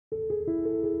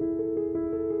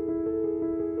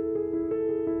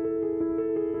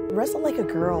Wrestle Like a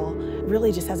Girl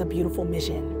really just has a beautiful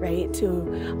mission, right?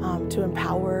 To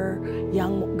empower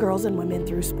young girls and women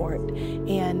through sport.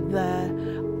 And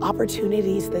the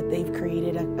opportunities that they've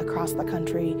created across the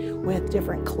country with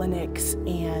different clinics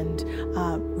and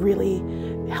really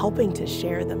helping to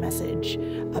share the message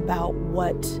about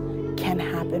what can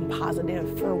happen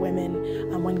positive for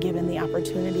women when given the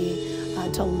opportunity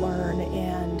to learn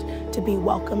and to be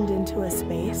welcomed into a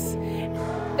space.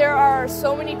 There are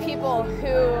so many people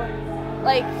who,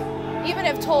 like, even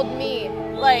have told me,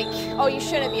 like, oh, you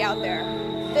shouldn't be out there.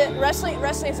 Wrestling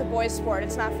is a boys' sport,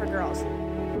 it's not for girls.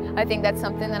 I think that's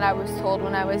something that I was told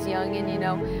when I was young, and you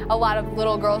know, a lot of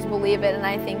little girls believe it, and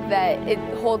I think that it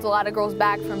holds a lot of girls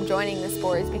back from joining the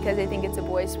sport is because they think it's a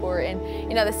boys' sport, and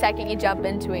you know, the second you jump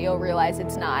into it, you'll realize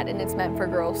it's not, and it's meant for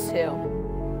girls too.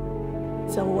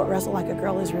 So what Wrestle Like a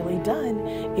Girl has really done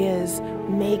is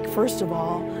make, first of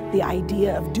all, the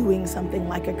idea of doing something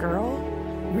like a girl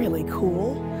really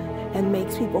cool, and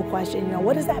makes people question, you know,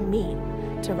 what does that mean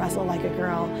to wrestle like a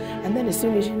girl? And then as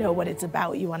soon as you know what it's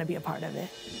about, you want to be a part of it.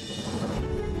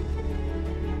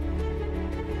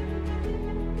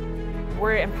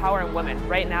 We're empowering women.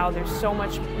 Right now, there's so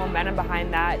much momentum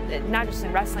behind that, not just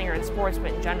in wrestling or in sports,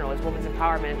 but in general, as women's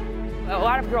empowerment. A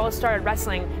lot of girls started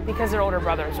wrestling because their older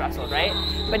brothers wrestled, right?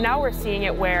 But now we're seeing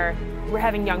it where we're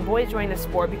having young boys join the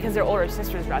sport because their older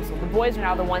sisters wrestled. The boys are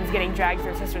now the ones getting dragged to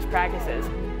their sisters' practices.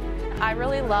 I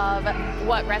really love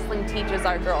what wrestling teaches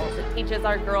our girls. It teaches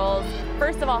our girls,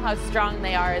 first of all, how strong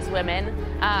they are as women,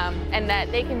 and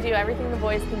that they can do everything the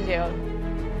boys can do.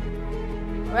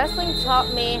 Wrestling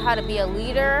taught me how to be a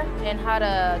leader and how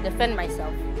to defend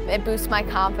myself. It boosts my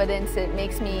confidence. It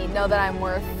makes me know that I'm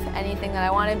worth anything that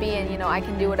I want to be, and you know, I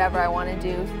can do whatever I want to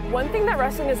do. One thing that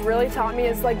wrestling has really taught me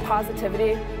is like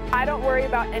positivity. I don't worry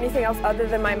about anything else other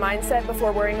than my mindset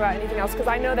before worrying about anything else, because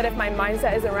I know that if my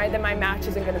mindset isn't right, then my match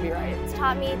isn't going to be right. It's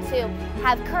taught me to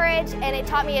have courage, and it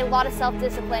taught me a lot of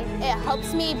self-discipline. It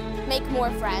helps me make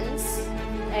more friends.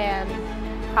 And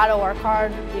how to work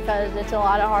hard, because it's a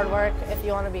lot of hard work if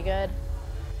you want to be good.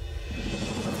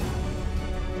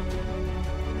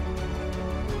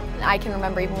 I can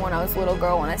remember even when I was a little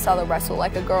girl, when I saw the Wrestle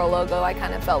Like a Girl logo, I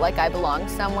kind of felt like I belonged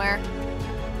somewhere.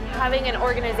 Having an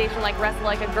organization like Wrestle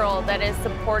Like a Girl that is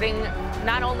supporting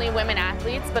not only women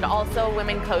athletes, but also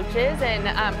women coaches, and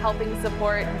helping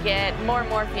support get more and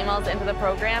more females into the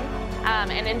program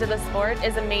and into the sport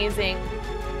is amazing.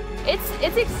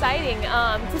 It's exciting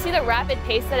to see the rapid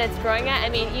pace that it's growing at. I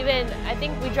mean, I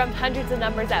think we jumped hundreds of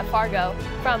numbers at Fargo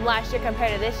from last year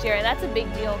compared to this year, and that's a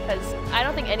big deal because I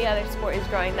don't think any other sport is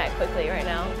growing that quickly right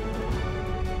now.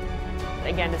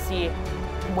 Again, to see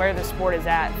where the sport is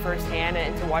at firsthand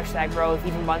and to watch that growth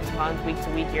even month to month, week to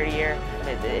week, year to year,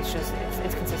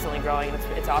 it's consistently growing,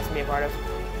 and it's awesome to be a part of.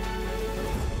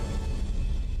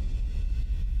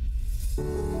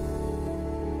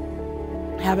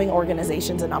 Having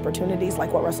organizations and opportunities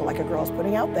like what Wrestle Like a Girl is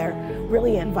putting out there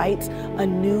really invites a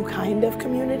new kind of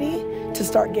community to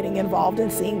start getting involved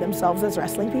and seeing themselves as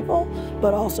wrestling people,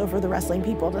 but also for the wrestling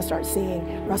people to start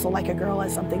seeing Wrestle Like a Girl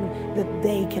as something that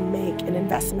they can make an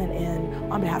investment in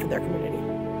on behalf of their community.